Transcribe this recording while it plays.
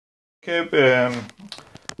Okay,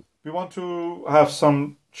 we want to have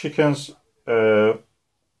some chickens,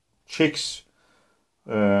 chicks.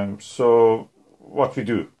 So what we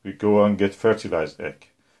do, we go and get fertilized egg.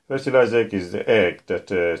 Fertilized egg is the egg that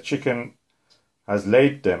the chicken has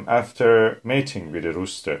laid them after mating with a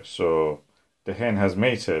rooster. So the hen has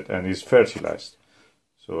mated and is fertilized.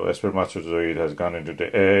 So spermatozoid has gone into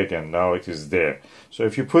the egg and now it is there. So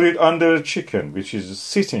if you put it under a chicken, which is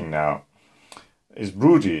sitting now, is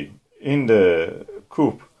broody in the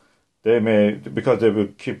coop, they may, because they will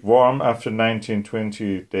keep warm after 19,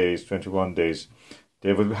 20 days, 21 days,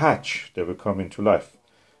 they will hatch, they will come into life.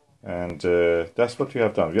 And that's what we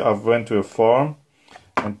have done. I went to a farm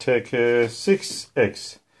and take 6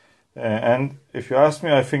 eggs. And if you ask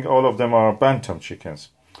me, I think all of them are bantam chickens.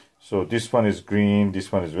 So this one is green,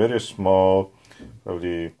 this one is very small,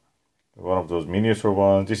 probably one of those miniature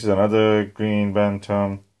ones. This is another green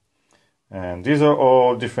bantam. And these are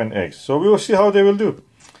all different eggs. So we will see how they will do.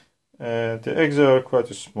 The eggs are quite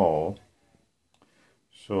small.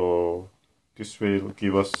 So this will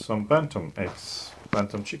give us some bantam eggs,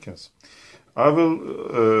 bantam chickens. I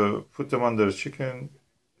will put them under chicken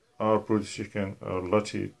or brood chicken or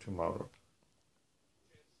Lottie tomorrow.